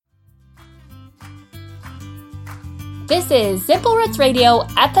This is Simple Roots Radio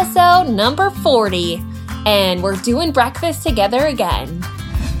episode number 40, and we're doing breakfast together again.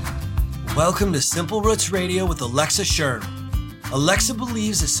 Welcome to Simple Roots Radio with Alexa Sherm. Alexa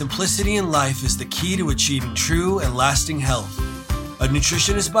believes that simplicity in life is the key to achieving true and lasting health. A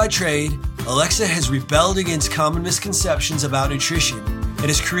nutritionist by trade, Alexa has rebelled against common misconceptions about nutrition and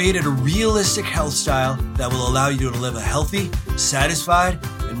has created a realistic health style that will allow you to live a healthy, satisfied,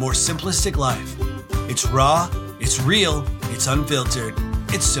 and more simplistic life. It's raw, it's real, it's unfiltered.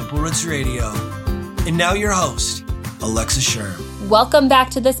 It's Simple Roots Radio. And now your host, Alexa Sherm. Welcome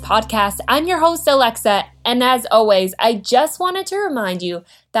back to this podcast. I'm your host, Alexa, and as always, I just wanted to remind you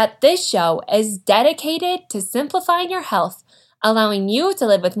that this show is dedicated to simplifying your health, allowing you to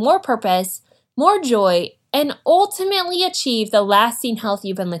live with more purpose, more joy, and ultimately achieve the lasting health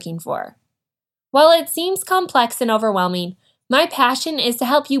you've been looking for. While it seems complex and overwhelming, my passion is to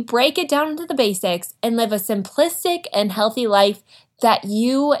help you break it down into the basics and live a simplistic and healthy life that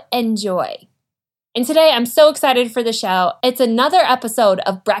you enjoy. And today I'm so excited for the show. It's another episode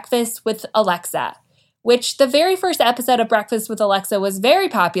of Breakfast with Alexa, which the very first episode of Breakfast with Alexa was very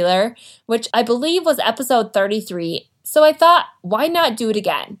popular, which I believe was episode 33. So I thought, why not do it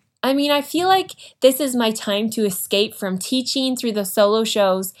again? I mean, I feel like this is my time to escape from teaching through the solo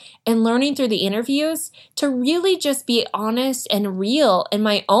shows and learning through the interviews to really just be honest and real in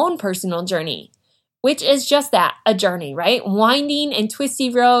my own personal journey, which is just that, a journey, right? Winding and twisty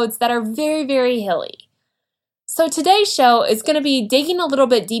roads that are very, very hilly. So today's show is going to be digging a little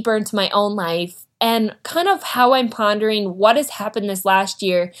bit deeper into my own life and kind of how I'm pondering what has happened this last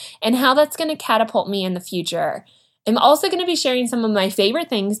year and how that's going to catapult me in the future. I'm also going to be sharing some of my favorite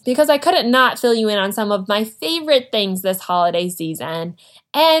things because I couldn't not fill you in on some of my favorite things this holiday season.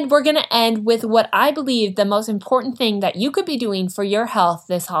 And we're going to end with what I believe the most important thing that you could be doing for your health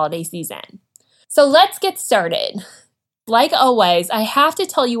this holiday season. So let's get started. Like always, I have to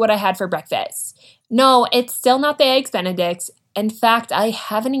tell you what I had for breakfast. No, it's still not the Eggs Benedict. In fact, I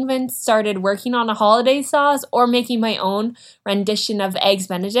haven't even started working on a holiday sauce or making my own rendition of Eggs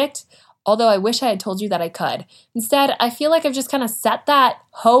Benedict. Although I wish I had told you that I could. Instead, I feel like I've just kind of set that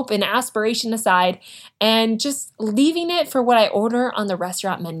hope and aspiration aside and just leaving it for what I order on the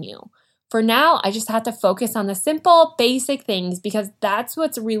restaurant menu. For now, I just have to focus on the simple, basic things because that's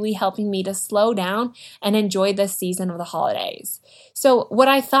what's really helping me to slow down and enjoy this season of the holidays. So what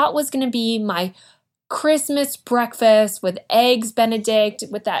I thought was going to be my Christmas breakfast with Eggs Benedict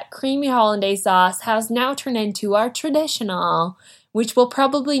with that creamy hollandaise sauce has now turned into our traditional, which will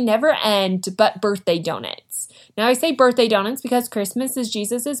probably never end, but birthday donuts. Now I say birthday donuts because Christmas is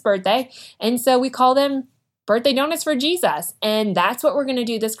Jesus' birthday, and so we call them birthday donuts for Jesus. And that's what we're going to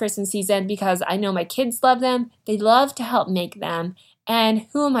do this Christmas season because I know my kids love them. They love to help make them. And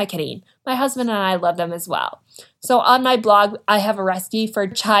who am I kidding? My husband and I love them as well. So on my blog, I have a recipe for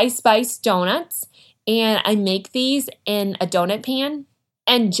chai spice donuts, and I make these in a donut pan.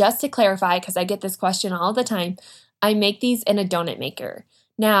 And just to clarify, because I get this question all the time, I make these in a donut maker.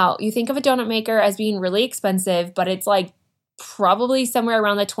 Now, you think of a donut maker as being really expensive, but it's like probably somewhere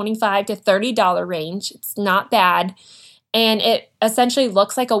around the $25 to $30 range. It's not bad. And it essentially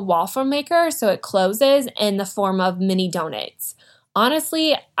looks like a waffle maker, so it closes in the form of mini donuts.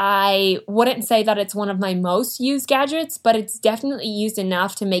 Honestly, I wouldn't say that it's one of my most used gadgets, but it's definitely used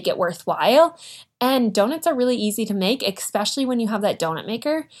enough to make it worthwhile. And donuts are really easy to make, especially when you have that donut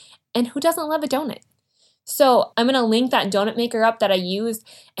maker. And who doesn't love a donut? So I'm going to link that donut maker up that I use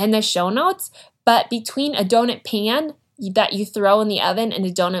in the show notes, but between a donut pan that you throw in the oven and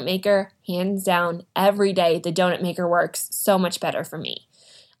a donut maker, hands down, every day the donut maker works so much better for me.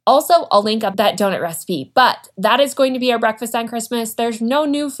 Also, I'll link up that donut recipe, but that is going to be our breakfast on Christmas. There's no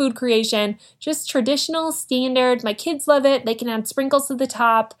new food creation, just traditional, standard. My kids love it. They can add sprinkles to the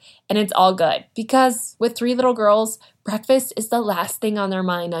top, and it's all good because with 3 little girls, breakfast is the last thing on their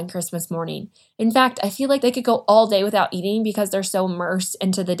mind on Christmas morning. In fact, I feel like they could go all day without eating because they're so immersed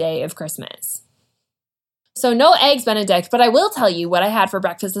into the day of Christmas. So no Eggs Benedict, but I will tell you what I had for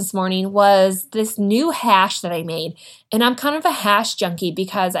breakfast this morning was this new hash that I made. And I'm kind of a hash junkie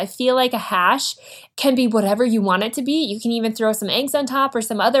because I feel like a hash can be whatever you want it to be. You can even throw some eggs on top or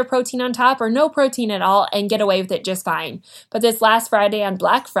some other protein on top or no protein at all and get away with it just fine. But this last Friday on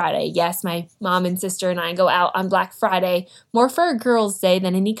Black Friday, yes, my mom and sister and I go out on Black Friday more for a girls' day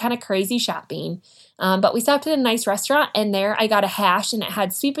than any kind of crazy shopping. But we stopped at a nice restaurant and there I got a hash and it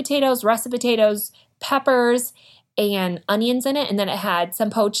had sweet potatoes, russet potatoes, peppers, and onions in it. And then it had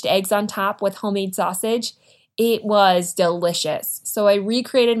some poached eggs on top with homemade sausage. it was delicious. So I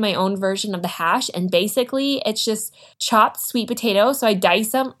recreated my own version of the hash, and basically it's just chopped sweet potatoes. So I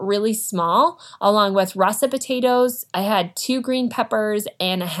dice them really small along with russet potatoes. I had 2 green peppers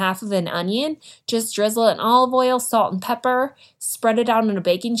and a half of an onion. Just drizzle it in olive oil, salt, and pepper. Spread it out on a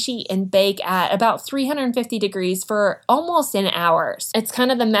baking sheet and bake at about 350 degrees for almost an hour. It's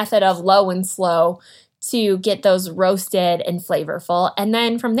kind of the method of low and slow to get those roasted and flavorful. And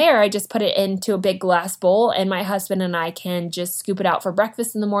then from there, I just put it into a big glass bowl, and my husband and I can just scoop it out for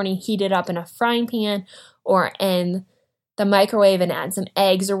breakfast in the morning, heat it up in a frying pan or in the microwave and add some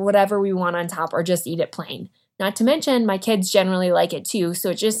eggs or whatever we want on top, or just eat it plain. Not to mention, my kids generally like it too,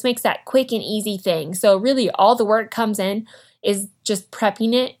 so it just makes that quick and easy thing. So really all the work comes in is just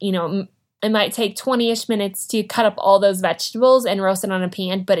prepping it. It might take 20-ish minutes to cut up all those vegetables and roast it on a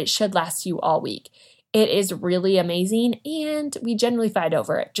pan, but it should last you all week. It is really amazing, and we generally fight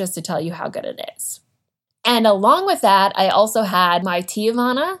over it just to tell you how good it is. And along with that, I also had my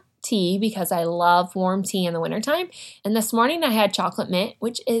Teavana tea because I love warm tea in the wintertime. And this morning I had chocolate mint,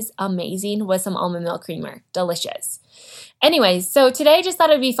 which is amazing, with some almond milk creamer. Delicious. Anyways, so today I just thought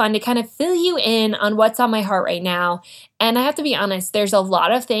it'd be fun to kind of fill you in on what's on my heart right now. And I have to be honest, there's a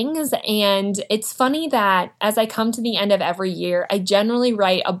lot of things, and it's funny that as I come to the end of every year, I generally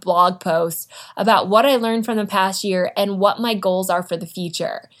write a blog post about what I learned from the past year and what my goals are for the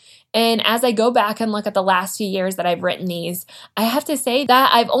future. And as I go back and look at the last few years that I've written these, I have to say that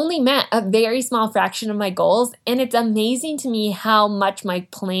I've only met a very small fraction of my goals, and it's amazing to me how much my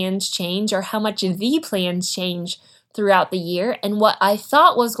plans change, or how much the plans change throughout the year, and what I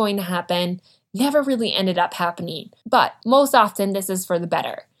thought was going to happen never really ended up happening. But most often, this is for the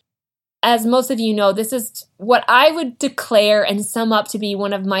better. As most of you know, this is what I would declare and sum up to be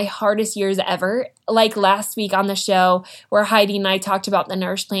one of my hardest years ever. Like last week on the show where Heidi and I talked about the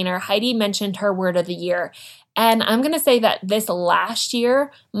Nourish Planner, Heidi mentioned her word of the year. And I'm going to say that this last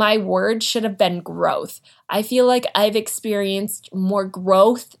year, my word should have been growth. I feel like I've experienced more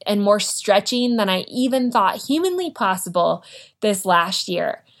growth and more stretching than I even thought humanly possible this last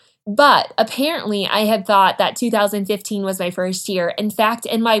year. But apparently I had thought that 2015 was my first year. In fact,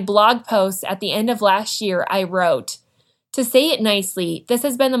 in my blog post at the end of last year, I wrote, "To say it nicely, this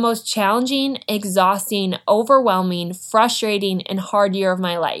has been the most challenging, exhausting, overwhelming, frustrating, and hard year of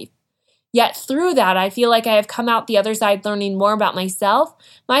my life. Yet through that, I feel like I have come out the other side learning more about myself,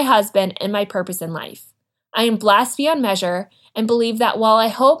 my husband, and my purpose in life. I am blessed beyond measure and believe that while I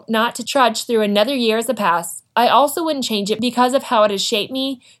hope not to trudge through another year as a past, I also wouldn't change it because of how it has shaped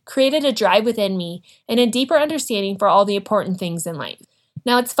me, created a drive within me, and a deeper understanding for all the important things in life."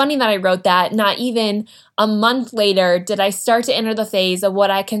 Now, it's funny that I wrote that. Not even a month later did I start to enter the phase of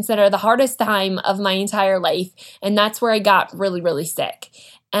what I consider the hardest time of my entire life, and that's where I got really, really sick.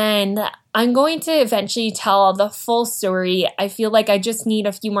 And I'm going to eventually tell the full story. I feel like I just need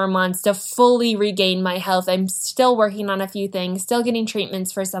a few more months to fully regain my health. I'm still working on a few things, still getting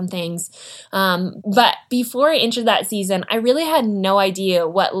treatments for some things. But before I entered that season, I really had no idea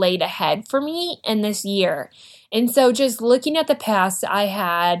what laid ahead for me in this year. And so just looking at the past,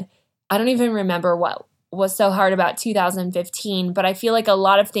 I don't even remember what was so hard about 2015, but I feel like a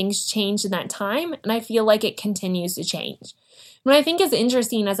lot of things changed in that time, and I feel like it continues to change. What I think is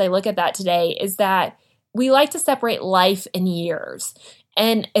interesting as I look at that today is that we like to separate life in years.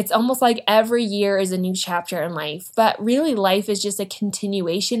 And it's almost like every year is a new chapter in life. But really, life is just a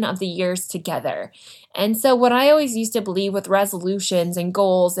continuation of the years together. And so what I always used to believe with resolutions and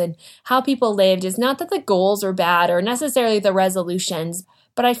goals and how people lived is not that the goals are bad or necessarily the resolutions,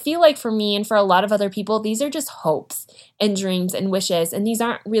 but I feel like for me and for a lot of other people, these are just hopes and dreams and wishes, and these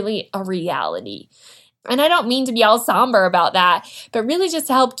aren't really a reality. And I don't mean to be all somber about that, but really just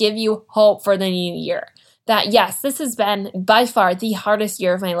to help give you hope for the new year. That yes, this has been by far the hardest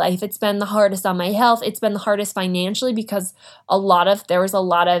year of my life. It's been the hardest on my health. It's been the hardest financially because there was a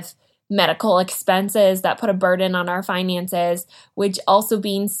lot of medical expenses that put a burden on our finances, which also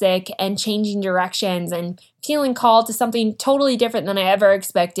being sick and changing directions and feeling called to something totally different than I ever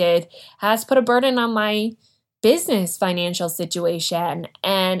expected has put a burden on my business financial situation.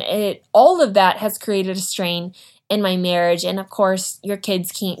 And all of that has created a strain in my marriage. And of course, your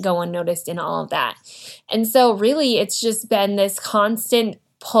kids can't go unnoticed in all of that. And so really, it's just been this constant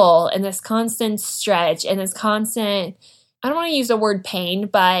pull and this constant stretch and this constant, I don't want to use the word pain,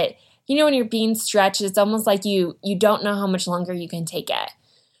 but when you're being stretched, it's almost like you don't know how much longer you can take it.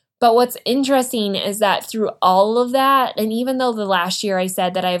 But what's interesting is that through all of that, and even though the last year I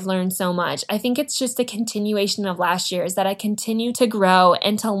said that I've learned so much, I think it's just a continuation of last year, is that I continue to grow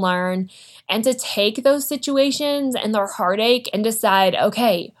and to learn and to take those situations and their heartache and decide,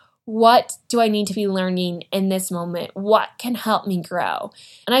 okay, what do I need to be learning in this moment? What can help me grow?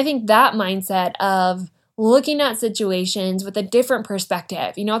 And I think that mindset of looking at situations with a different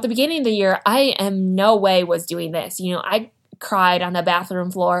perspective. At the beginning of the year, I am no way was doing this. I cried on the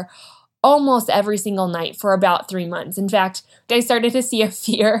bathroom floor almost every single night for about 3 months. In fact, I started to see a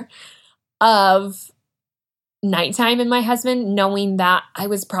fear of nighttime in my husband, knowing that I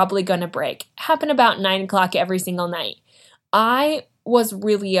was probably going to break. It happened about 9 o'clock every single night. I was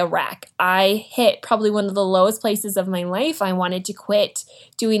really a wreck. I hit probably one of the lowest places of my life. I wanted to quit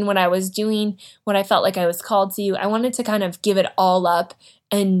doing what I was doing, what I felt like I was called to. I wanted to kind of give it all up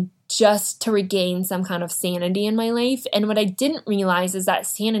and just to regain some kind of sanity in my life. And what I didn't realize is that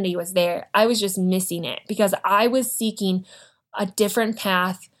sanity was there. I was just missing it because I was seeking a different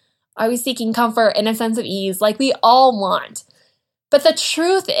path. I was seeking comfort and a sense of ease like we all want. But the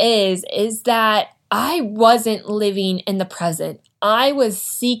truth is that I wasn't living in the present. I was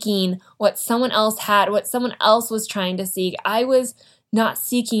seeking what someone else had, what someone else was trying to seek. I was not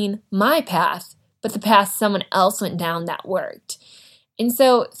seeking my path, but the path someone else went down that worked. And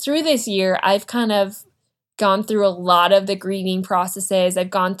so through this year, I've kind of gone through a lot of the grieving processes. I've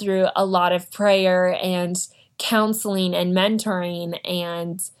gone through a lot of prayer and counseling and mentoring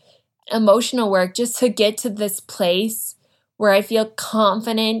and emotional work just to get to this place where I feel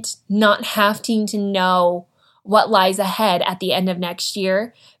confident not having to know what lies ahead at the end of next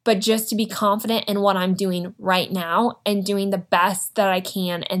year, but just to be confident in what I'm doing right now and doing the best that I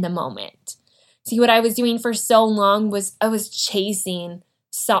can in the moment. See, what I was doing for so long was I was chasing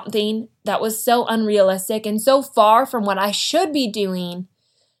something that was so unrealistic and so far from what I should be doing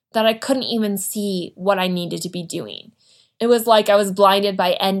that I couldn't even see what I needed to be doing. It was like I was blinded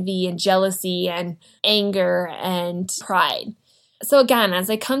by envy and jealousy and anger and pride. So again, as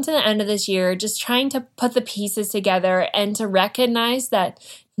I come to the end of this year, just trying to put the pieces together and to recognize that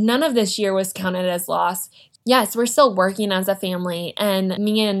none of this year was counted as loss. Yes, we're still working as a family, and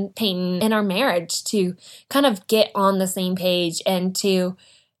me and Peyton in our marriage to kind of get on the same page and to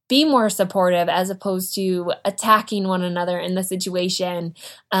be more supportive as opposed to attacking one another in the situation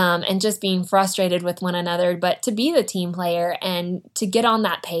and just being frustrated with one another, but to be the team player and to get on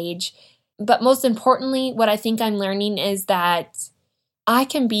that page. But most importantly, what I think I'm learning is that I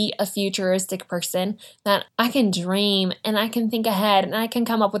can be a futuristic person, that I can dream and I can think ahead and I can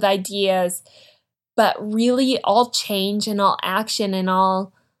come up with ideas, but really all change and all action and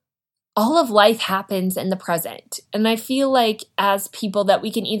all of life happens in the present. And I feel like as people that we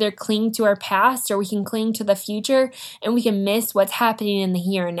can either cling to our past or we can cling to the future and we can miss what's happening in the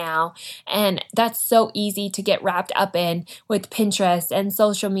here and now. And that's so easy to get wrapped up in with Pinterest and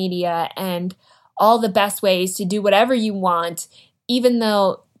social media and all the best ways to do whatever you want, even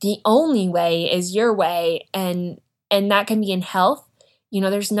though the only way is your way, and that can be in health.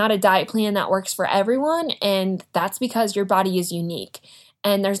 There's not a diet plan that works for everyone, and that's because your body is unique.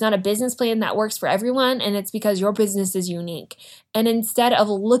 And there's not a business plan that works for everyone, and it's because your business is unique. And instead of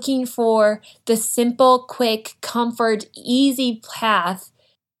looking for the simple, quick, comfort, easy path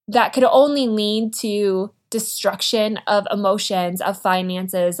that could only lead to destruction of emotions, of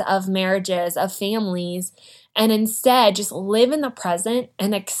finances, of marriages, of families, and instead just live in the present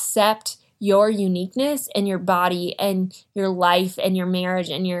and accept your uniqueness and your body and your life and your marriage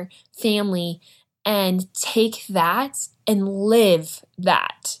and your family, and take that and live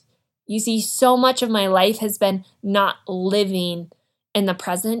that. You see, so much of my life has been not living in the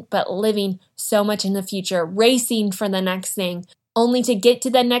present, but living so much in the future, racing for the next thing, only to get to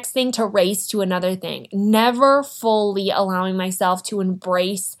the next thing to race to another thing, never fully allowing myself to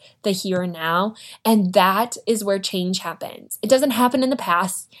embrace the here and now. And that is where change happens. It doesn't happen in the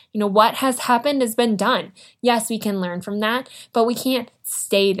past. What has happened has been done. Yes, we can learn from that, but we can't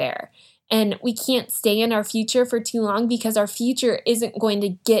stay there. And we can't stay in our future for too long because our future isn't going to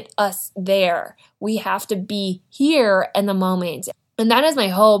get us there. We have to be here in the moment. And that is my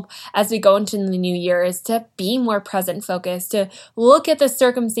hope as we go into the new year, is to be more present focused, to look at the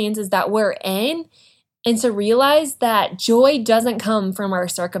circumstances that we're in and to realize that joy doesn't come from our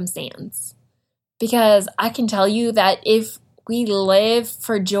circumstance. Because I can tell you that if we live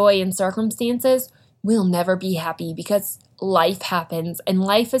for joy in circumstances, we'll never be happy because life happens and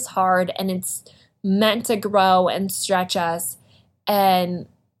life is hard and it's meant to grow and stretch us and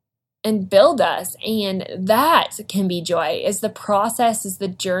build us. And that can be joy, is the process, is the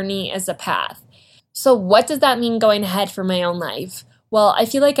journey, is the path. So what does that mean going ahead for my own life? Well, I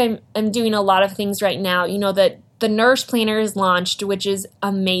feel like I'm doing a lot of things right now. The the Nourish Planner is launched, which is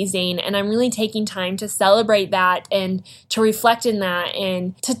amazing. And I'm really taking time to celebrate that and to reflect in that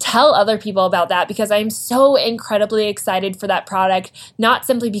and to tell other people about that, because I'm so incredibly excited for that product, not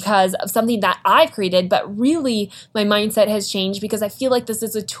simply because of something that I've created, but really my mindset has changed because I feel like this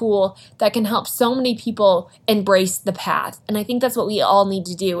is a tool that can help so many people embrace the path. And I think that's what we all need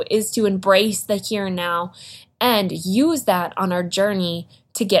to do, is to embrace the here and now and use that on our journey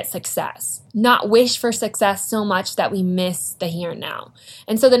to get success, not wish for success so much that we miss the here and now.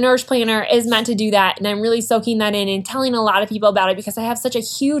 And so the Nourish Planner is meant to do that. And I'm really soaking that in and telling a lot of people about it because I have such a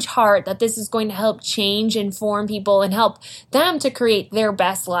huge heart that this is going to help change, inform people, and help them to create their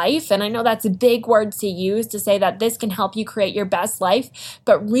best life. And I know that's a big word to use to say that this can help you create your best life.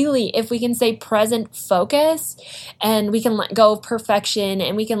 But really, if we can stay present focused and we can let go of perfection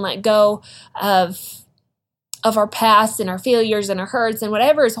and we can let go of our past and our failures and our hurts and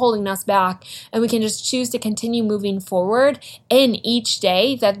whatever is holding us back, and we can just choose to continue moving forward in each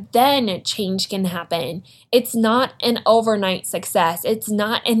day, that then change can happen. It's not an overnight success. It's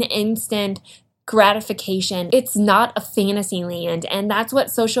not an instant gratification. It's not a fantasy land. And that's what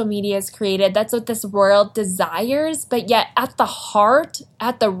social media has created. That's what this world desires. But yet at the heart,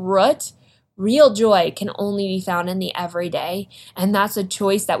 at the root, real joy can only be found in the everyday, and that's a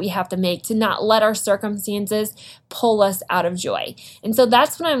choice that we have to make, to not let our circumstances pull us out of joy. And so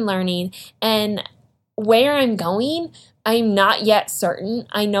that's what I'm learning, and where I'm going, I'm not yet certain.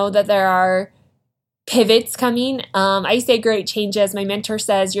 I know that there are pivots coming. I say great changes. My mentor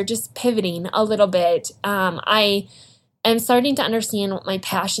says you're just pivoting a little bit. I am starting to understand what my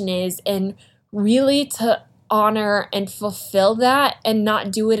passion is, and really to honor and fulfill that, and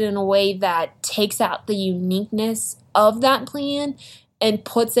not do it in a way that takes out the uniqueness of that plan and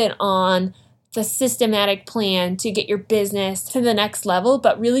puts it on the systematic plan to get your business to the next level,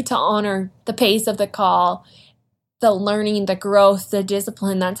 but really to honor the pace of the call, the learning, the growth, the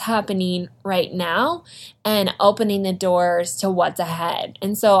discipline that's happening right now, and opening the doors to what's ahead.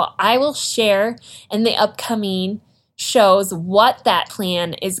 And so I will share in the upcoming shows what that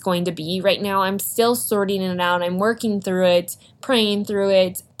plan is going to be. Right now, I'm still sorting it out. I'm working through it, praying through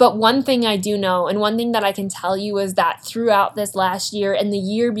it. But one thing I do know, and one thing that I can tell you, is that throughout this last year and the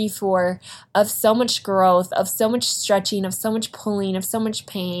year before, of so much growth, of so much stretching, of so much pulling, of so much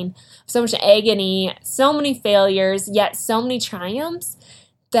pain, of so much agony, so many failures, yet so many triumphs,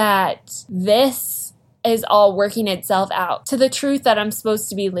 that this is all working itself out to the truth that I'm supposed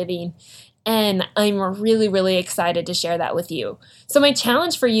to be living. And I'm really, really excited to share that with you. So my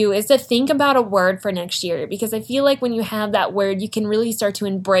challenge for you is to think about a word for next year, because I feel like when you have that word, you can really start to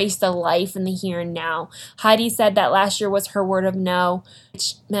embrace the life in the here and now. Heidi said that last year was her word of no,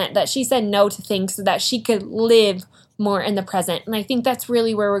 which meant that she said no to things so that she could live more in the present. And I think that's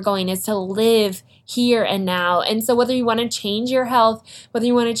really where we're going, is to live here and now. And so whether you want to change your health, whether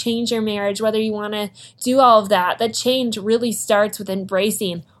you want to change your marriage, whether you want to do all of that, the change really starts with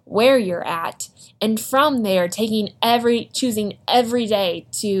embracing where you're at, and from there choosing every day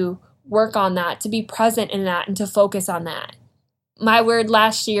to work on that, to be present in that, and to focus on that. My word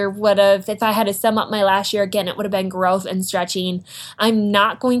last year would have, if I had to sum up my last year again, it would have been growth and stretching. I'm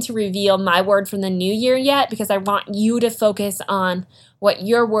not going to reveal my word from the new year yet, because I want you to focus on what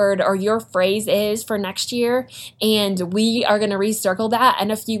your word or your phrase is for next year. And we are going to recircle that in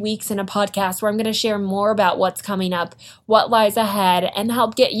a few weeks in a podcast where I'm going to share more about what's coming up, what lies ahead, and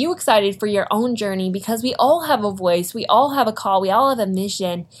help get you excited for your own journey, because we all have a voice, we all have a call, we all have a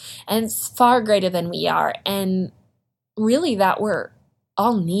mission, and it's far greater than we are. And really that we're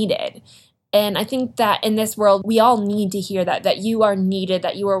all needed. And I think that in this world, we all need to hear that you are needed,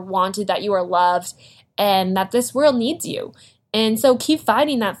 that you are wanted, that you are loved, and that this world needs you. And so keep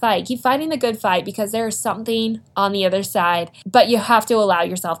fighting that fight. Keep fighting the good fight, because there is something on the other side, but you have to allow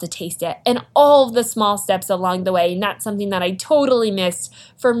yourself to taste it. And all of the small steps along the way, and that's something that I totally missed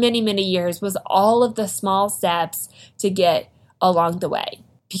for many, many years, was all of the small steps to get along the way.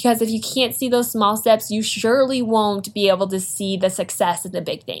 Because if you can't see those small steps, you surely won't be able to see the success of the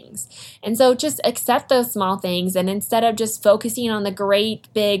big things. And so just accept those small things, and instead of just focusing on the great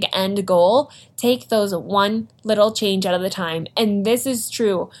big end goal, take those one little change at a time. And this is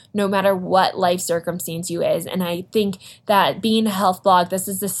true no matter what life circumstance you is. And I think that being a health blog, this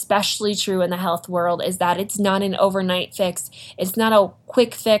is especially true in the health world, is that it's not an overnight fix. It's not a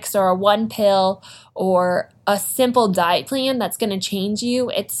quick fix or a one pill or a simple diet plan that's going to change you.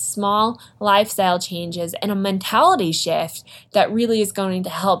 It's small lifestyle changes and a mentality shift that really is going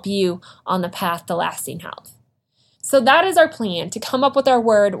to help you on the path to lasting health. So that is our plan, to come up with our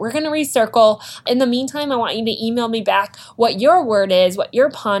word. We're going to recircle. In the meantime, I want you to email me back what your word is, what you're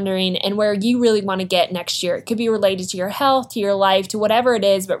pondering, and where you really want to get next year. It could be related to your health, to your life, to whatever it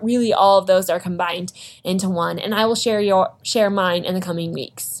is, but really all of those are combined into one. And I will share mine in the coming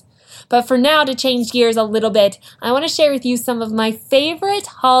weeks. But for now, to change gears a little bit, I want to share with you some of my favorite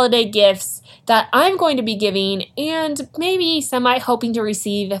holiday gifts that I'm going to be giving and maybe semi hoping to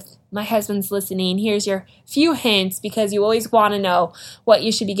receive if my husband's listening. Here's your few hints, because you always want to know what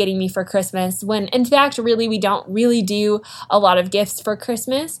you should be getting me for Christmas, when in fact, really, we don't really do a lot of gifts for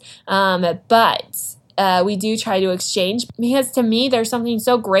Christmas, but we do try to exchange, because to me, there's something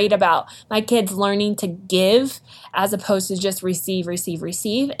so great about my kids learning to give as opposed to just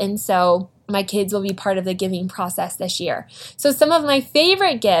receive. And so my kids will be part of the giving process this year. So some of my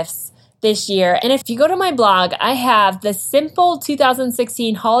favorite gifts this year, and if you go to my blog, I have the Simple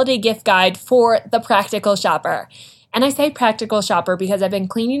 2016 Holiday Gift Guide for the Practical Shopper. And I say practical shopper because I've been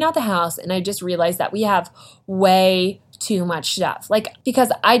cleaning out the house and I just realized that we have way too much stuff.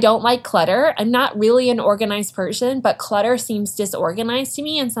 Because I don't like clutter. I'm not really an organized person, but clutter seems disorganized to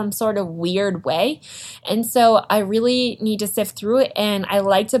me in some sort of weird way. And so I really need to sift through it. And I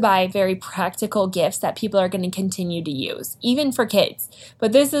like to buy very practical gifts that people are going to continue to use, even for kids.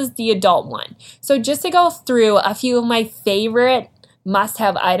 But this is the adult one. So just to go through a few of my favorite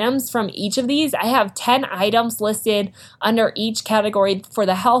must-have items from each of these. I have 10 items listed under each category for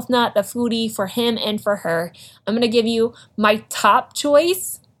the health nut, the foodie, for him, and for her. I'm going to give you my top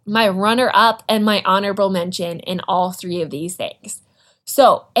choice, my runner-up, and my honorable mention in all three of these things.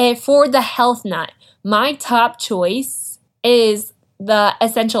 So for the health nut, my top choice is the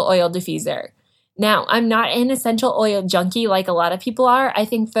essential oil diffuser. Now, I'm not an essential oil junkie like a lot of people are. I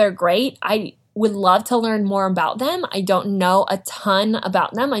think they're great. I would love to learn more about them. I don't know a ton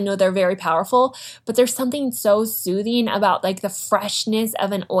about them. I know they're very powerful, but there's something so soothing about the freshness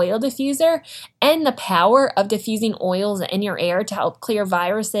of an oil diffuser and the power of diffusing oils in your air to help clear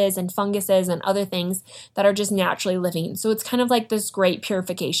viruses and funguses and other things that are just naturally living. So it's kind of like this great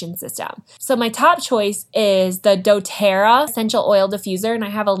purification system. So my top choice is the doTERRA essential oil diffuser, and I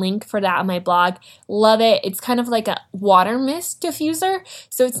have a link for that on my blog. Love it. It's kind of like a water mist diffuser,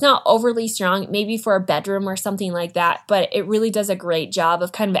 so it's not overly strong, maybe for a bedroom or something like that, but it really does a great job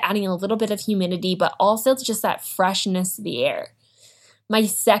of kind of adding a little bit of humidity, but also just that freshness to the air. My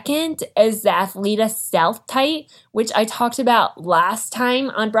second is the Athleta Stealth Tight, which I talked about last time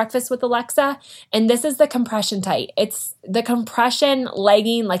on Breakfast with Alexa, and this is the compression tight. It's the compression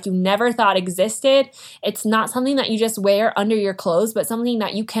legging like you never thought existed. It's not something that you just wear under your clothes, but something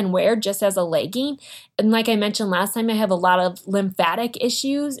that you can wear just as a legging. And like I mentioned last time, I have a lot of lymphatic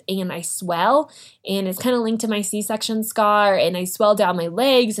issues and I swell, and it's kind of linked to my C-section scar, and I swell down my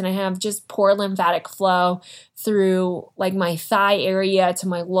legs and I have just poor lymphatic flow through my thigh area to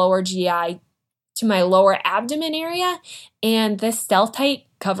my lower GI to my lower abdomen area, and this Stealth Tight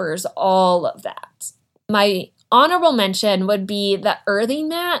covers all of that. My honorable mention would be the earthing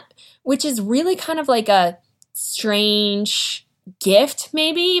mat, which is really kind of like a strange gift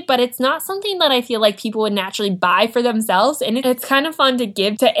maybe, but it's not something that I feel like people would naturally buy for themselves, and it's kind of fun to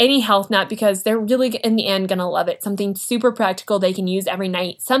give to any health nut because they're really in the end gonna love it. Something super practical they can use every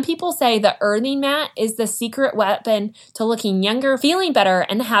night. Some people say the earthing mat is the secret weapon to looking younger, feeling better,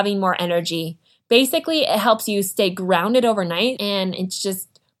 and having more energy. Basically, it helps you stay grounded overnight, and it's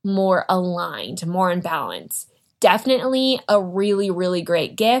just more aligned, more in balance. Definitely a really, really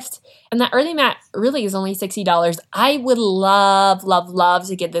great gift. And that earthing mat really is only $60. I would love, love, love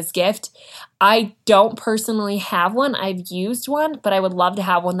to get this gift. I don't personally have one. I've used one, but I would love to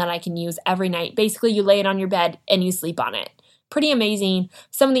have one that I can use every night. Basically, you lay it on your bed and you sleep on it. Pretty amazing.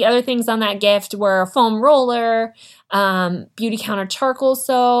 Some of the other things on that gift were a foam roller, beauty counter charcoal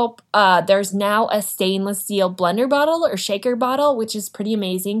soap. There's now a stainless steel blender bottle or shaker bottle, which is pretty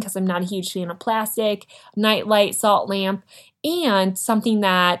amazing because I'm not a huge fan of plastic, nightlight, salt lamp, and something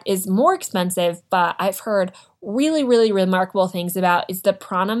that is more expensive, but I've heard really, really remarkable things about is the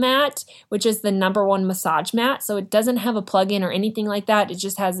Prana mat, which is the #1 massage mat. So it doesn't have a plug-in or anything like that. It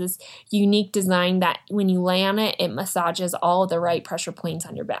just has this unique design that when you lay on it, it massages all the right pressure points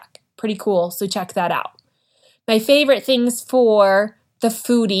on your back. Pretty cool. So check that out. My favorite things for the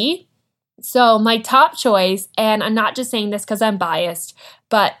foodie. So my top choice, and I'm not just saying this because I'm biased,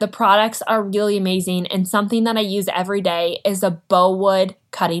 but the products are really amazing, and something that I use every day is a Bowood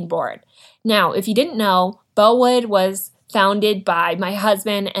cutting board. Now, if you didn't know, Bowood was founded by my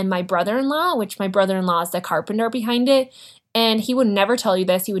husband and my brother-in-law, which my brother-in-law is the carpenter behind it. And he would never tell you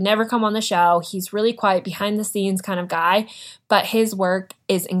this. He would never come on the show. He's really quiet, behind the scenes kind of guy, but his work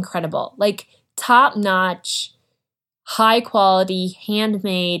is incredible. Top notch high quality,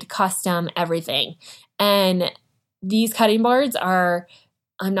 handmade, custom everything. And these cutting boards are,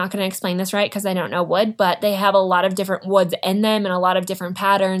 I'm not going to explain this right because I don't know wood, but they have a lot of different woods in them and a lot of different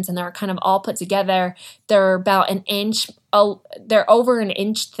patterns, and they're kind of all put together. They're about an inch, they're over an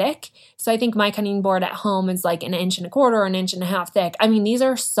inch thick. So I think my cutting board at home is like an inch and a quarter, an inch and a half thick. I mean, these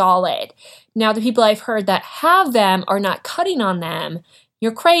are solid. Now, the people I've heard that have them are not cutting on them.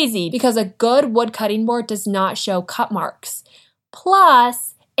 You're crazy, because a good wood cutting board does not show cut marks.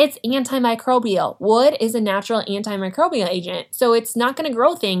 Plus, it's antimicrobial. Wood is a natural antimicrobial agent, so it's not going to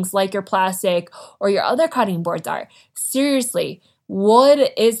grow things like your plastic or your other cutting boards are. Seriously,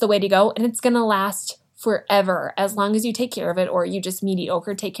 wood is the way to go, and it's going to last forever as long as you take care of it, or you just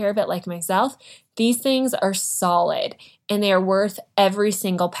mediocre take care of it like myself. These things are solid, and they are worth every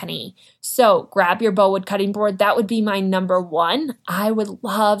single penny. So grab your Bowood cutting board. That would be my number one. I would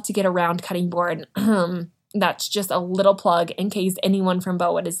love to get a round cutting board. That's just a little plug in case anyone from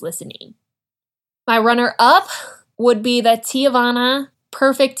Bowood is listening. My runner-up would be the Teavana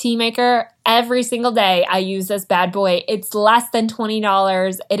Perfect Tea Maker. Every single day I use this bad boy. It's less than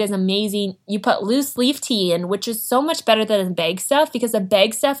 $20. It is amazing. You put loose leaf tea in, which is so much better than the bag stuff, because the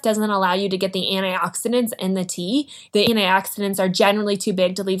bag stuff doesn't allow you to get the antioxidants in the tea. The antioxidants are generally too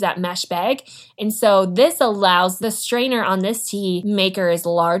big to leave that mesh bag. And so this allows, the strainer on this tea maker is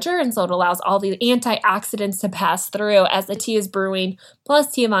larger, and so it allows all the antioxidants to pass through as the tea is brewing.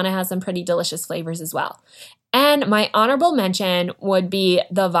 Plus, Teavana has some pretty delicious flavors as well. And my honorable mention would be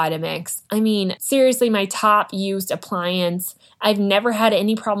the Vitamix. I mean, seriously, my top used appliance. I've never had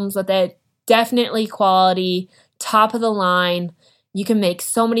any problems with it. Definitely quality, top of the line. You can make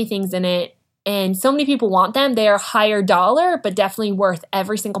so many things in it, and so many people want them. They are higher dollar, but definitely worth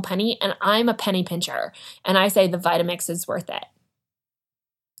every single penny. And I'm a penny pincher, and I say the Vitamix is worth it.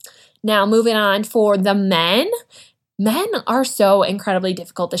 Now, moving on for the men. Men are so incredibly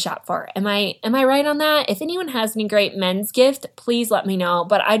difficult to shop for. Am I right on that? If anyone has any great men's gift, please let me know.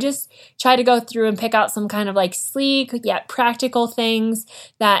 But I just try to go through and pick out some kind of like sleek yet practical things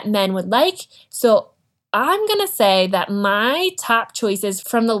that men would like. So I'm going to say that my top choices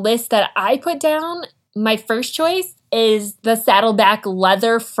from the list that I put down, my first choice is the Saddleback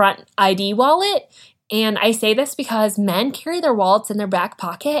leather front ID wallet. And I say this because men carry their wallets in their back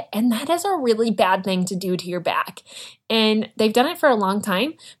pocket, and that is a really bad thing to do to your back. And they've done it for a long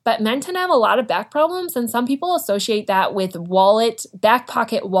time, but men tend to have a lot of back problems, and some people associate that with back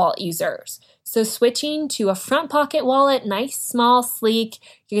pocket wallet users. So switching to a front pocket wallet, nice, small, sleek,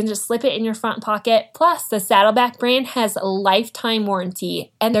 you can just slip it in your front pocket. Plus, the Saddleback brand has a lifetime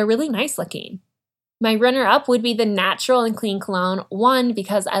warranty, and they're really nice looking. My runner-up would be the Natural and Clean Cologne. One,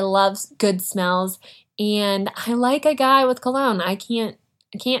 because I love good smells, and I like a guy with cologne. I can't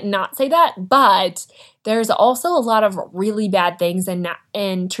not say that, but there's also a lot of really bad things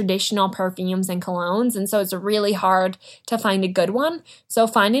in traditional perfumes and colognes, and so it's really hard to find a good one. So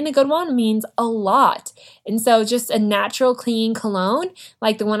finding a good one means a lot. And so just a natural, clean cologne,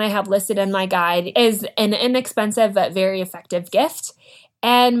 like the one I have listed in my guide, is an inexpensive but very effective gift.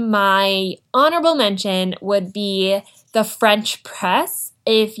 And my honorable mention would be the French press.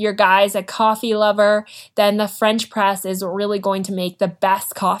 If your guy's a coffee lover, then the French press is really going to make the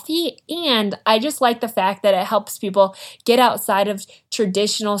best coffee. And I just like the fact that it helps people get outside of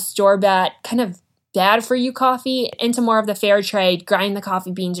traditional store-bought kind of bad for you coffee into more of the fair trade, grind the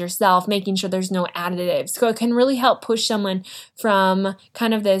coffee beans yourself, making sure there's no additives. So it can really help push someone from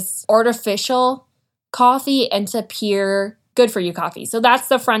kind of this artificial coffee into pure good for you coffee. So that's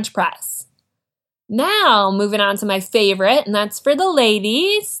the French press. Now, moving on to my favorite, and that's for the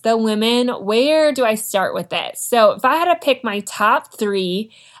ladies, the women. Where do I start with this? So if I had to pick my top three,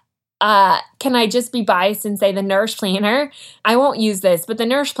 can I just be biased and say the Nourish Planner? I won't use this, but the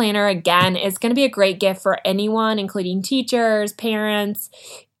Nourish Planner, again, is going to be a great gift for anyone, including teachers, parents,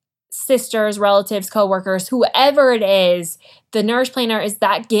 sisters, relatives, coworkers, whoever it is. The Nourish Planner is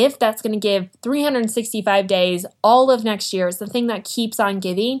that gift that's going to give 365 days, all of next year. It's the thing that keeps on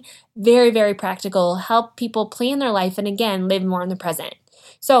giving. Very, very practical. Help people plan their life and, again, live more in the present.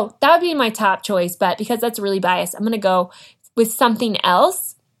 So that would be my top choice, but because that's really biased, I'm going to go with something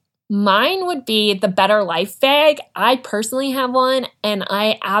else. Mine would be the Better Life bag. I personally have one, and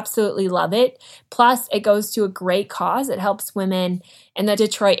I absolutely love it. Plus, it goes to a great cause. It helps women in the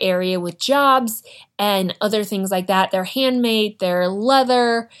Detroit area with jobs and other things like that. They're handmade, they're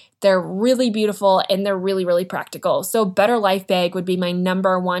leather, they're really beautiful, and they're really, really practical. So Better Life bag would be my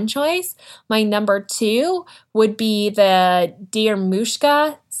number one choice. My number two would be the Dear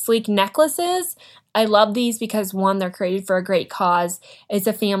Mushka sleek necklaces. I love these because one, they're created for a great cause. It's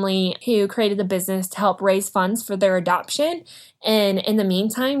a family who created the business to help raise funds for their adoption. And in the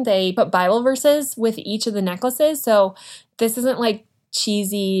meantime, they put Bible verses with each of the necklaces. So this isn't like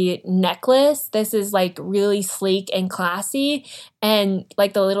cheesy necklace. This is like really sleek and classy. And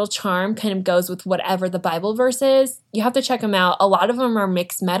like the little charm kind of goes with whatever the Bible verse is. You have to check them out. A lot of them are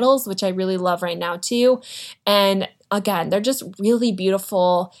mixed metals, which I really love right now too. And again, they're just really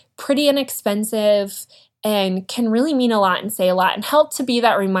beautiful, pretty inexpensive, and can really mean a lot and say a lot and help to be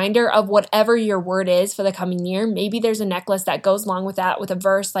that reminder of whatever your word is for the coming year. Maybe there's a necklace that goes along with that, with a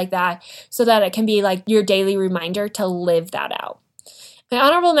verse like that, so that it can be like your daily reminder to live that out. My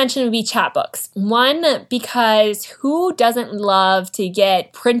honorable mention would be chapbooks. One, because who doesn't love to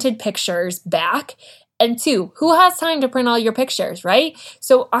get printed pictures back? And two, who has time to print all your pictures, right?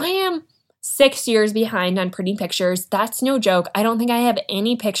 So I am 6 years behind on printing pictures. That's no joke. I don't think I have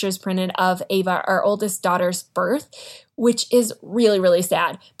any pictures printed of Ava, our oldest daughter's birth, which is really, really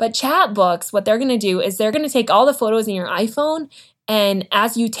sad. But chapbooks, what they're going to do is they're going to take all the photos in your iPhone, and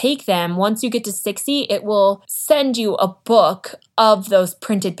as you take them, once you get to 60, it will send you a book of those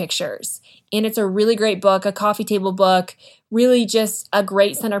printed pictures. And it's a really great book, a coffee table book, really just a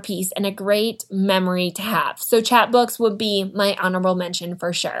great centerpiece and a great memory to have. So chapbooks would be my honorable mention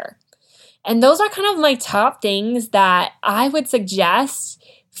for sure. And those are kind of my top things that I would suggest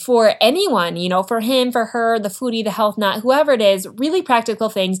for anyone, for him, for her, the foodie, the health nut, whoever it is, really practical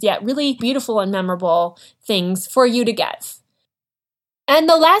things, yet really beautiful and memorable things for you to get. And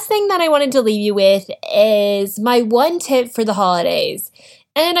the last thing that I wanted to leave you with is my one tip for the holidays.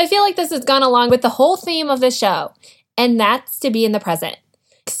 And I feel like this has gone along with the whole theme of the show, and that's to be in the present.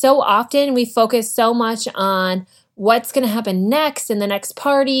 So often we focus so much on what's going to happen next in the next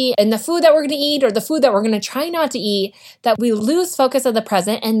party and the food that we're going to eat or the food that we're going to try not to eat that we lose focus of the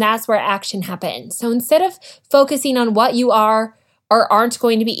present, and that's where action happens. So instead of focusing on what you are or aren't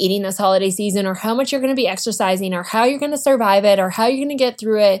going to be eating this holiday season or how much you're going to be exercising or how you're going to survive it or how you're going to get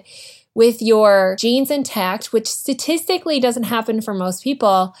through it with your genes intact, which statistically doesn't happen for most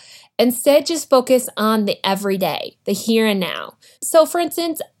people, instead just focus on the everyday, the here and now. So for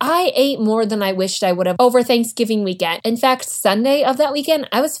instance, I ate more than I wished I would have over Thanksgiving weekend. In fact, Sunday of that weekend,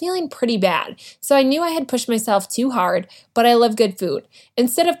 I was feeling pretty bad. So I knew I had pushed myself too hard, but I love good food.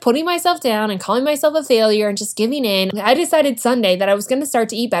 Instead of putting myself down and calling myself a failure and just giving in, I decided Sunday that I was going to start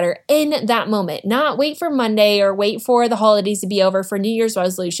to eat better in that moment. Not wait for Monday or wait for the holidays to be over for New Year's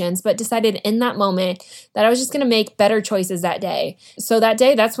resolutions, but decided in that moment that I was just going to make better choices that day. So that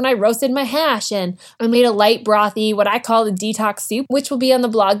day, that's when I roasted my hash and I made a light brothy, what I call the detox soup, which will be on the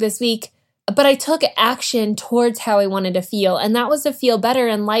blog this week. But I took action towards how I wanted to feel, and that was to feel better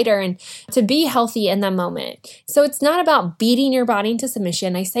and lighter and to be healthy in that moment. So it's not about beating your body into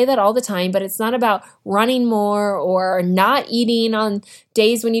submission. I say that all the time, but it's not about running more or not eating on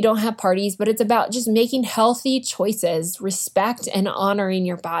days when you don't have parties, but it's about just making healthy choices, respect and honoring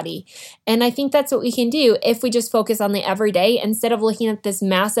your body. And I think that's what we can do if we just focus on the everyday instead of looking at this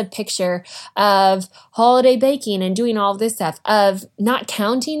massive picture of holiday baking and doing all of this stuff, of not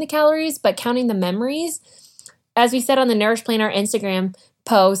counting the calories, but counting the memories. As we said on the Nourish Planner Instagram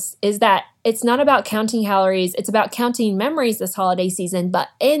post, is that it's not about counting calories, it's about counting memories this holiday season, but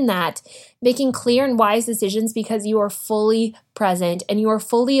in that, making clear and wise decisions because you are fully present and you are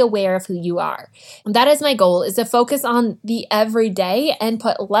fully aware of who you are. And that is my goal, is to focus on the everyday and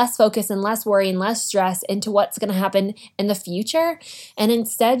put less focus and less worry and less stress into what's going to happen in the future, and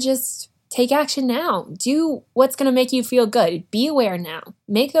instead just take action now. Do what's going to make you feel good. Be aware now.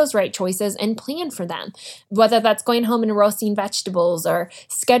 Make those right choices and plan for them. Whether that's going home and roasting vegetables or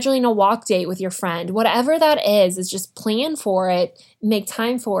scheduling a walk date with your friend, whatever that is just plan for it, make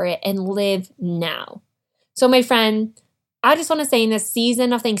time for it, and live now. So my friend, I just want to say in this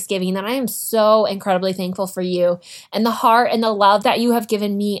season of Thanksgiving that I am so incredibly thankful for you and the heart and the love that you have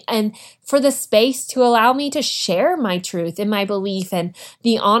given me, and for the space to allow me to share my truth and my belief and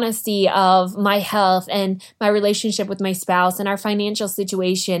the honesty of my health and my relationship with my spouse and our financial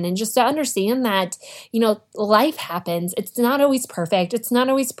situation, and just to understand that, life happens. It's not always perfect. It's not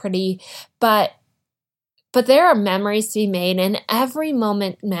always pretty, but there are memories to be made, and every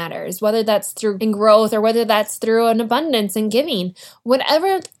moment matters, whether that's through in growth or whether that's through an abundance and giving.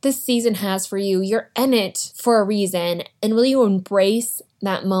 Whatever this season has for you, you're in it for a reason. And will you embrace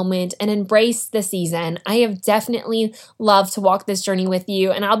that moment and embrace the season. I have definitely loved to walk this journey with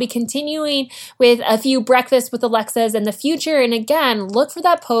you, and I'll be continuing with a few breakfasts with Alexas in the future. And again, look for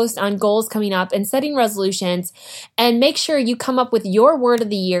that post on goals coming up and setting resolutions, and make sure you come up with your word of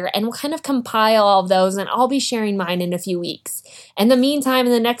the year, and we'll kind of compile all of those, and I'll be sharing mine in a few weeks. In the meantime,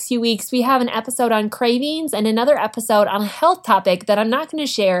 in the next few weeks, we have an episode on cravings and another episode on a health topic that I'm not going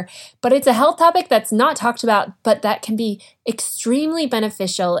to share, but it's a health topic that's not talked about, but that can be extremely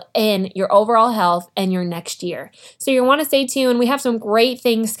beneficial in your overall health and your next year. So you want to stay tuned. We have some great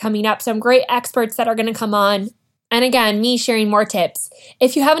things coming up, some great experts that are going to come on. And again, me sharing more tips.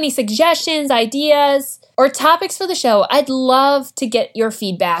 If you have any suggestions, ideas, or topics for the show, I'd love to get your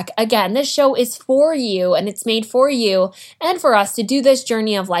feedback. Again, this show is for you, and it's made for you and for us to do this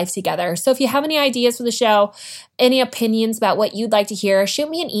journey of life together. So if you have any ideas for the show, any opinions about what you'd like to hear, shoot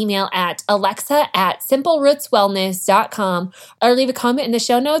me an email at alexa@simplerootswellness.com, or leave a comment in the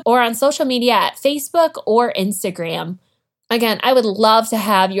show notes or on social media at Facebook or Instagram. Again, I would love to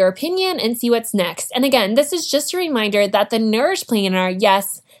have your opinion and see what's next. And again, this is just a reminder that the Nourish Planner,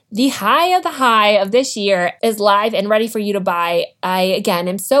 yes, the high of this year, is live and ready for you to buy. I, again,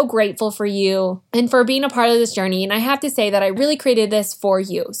 am so grateful for you and for being a part of this journey. And I have to say that I really created this for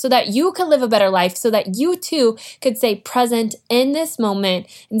you so that you could live a better life, so that you too could stay present in this moment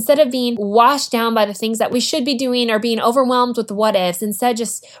instead of being washed down by the things that we should be doing or being overwhelmed with what ifs. Instead,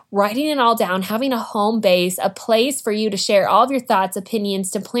 just writing it all down, having a home base, a place for you to share all of your thoughts,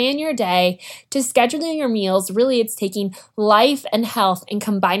 opinions, to plan your day, to scheduling your meals. Really, it's taking life and health and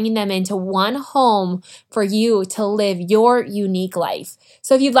combining them into one home for you to live your unique life.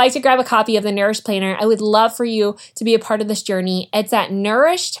 So if you'd like to grab a copy of the Nourish Planner, I would love for you to be a part of this journey. It's at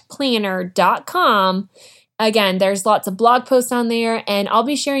nourishedplanner.com. Again, there's lots of blog posts on there, and I'll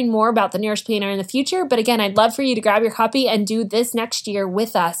be sharing more about the Nourish Planner in the future. But again, I'd love for you to grab your copy and do this next year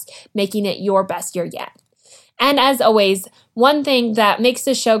with us, making it your best year yet. And as always, one thing that makes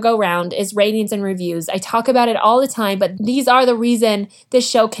this show go round is ratings and reviews. I talk about it all the time, but these are the reason this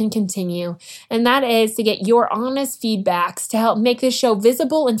show can continue. And that is to get your honest feedbacks to help make this show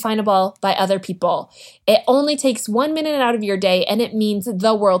visible and findable by other people. It only takes 1 minute out of your day, and it means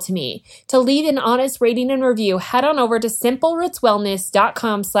the world to me. To leave an honest rating and review, head on over to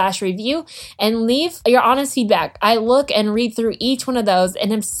simplerootswellness.com/review and leave your honest feedback. I look and read through each one of those,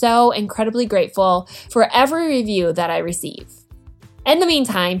 and I'm so incredibly grateful for every review that I receive. In the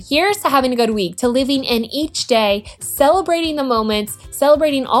meantime, here's to having a good week, to living in each day, celebrating the moments,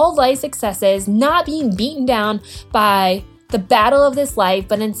 celebrating all of life's successes, not being beaten down by the battle of this life,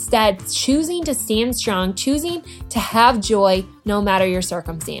 but instead choosing to stand strong, choosing to have joy no matter your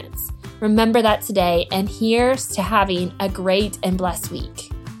circumstance. Remember that today, and here's to having a great and blessed week.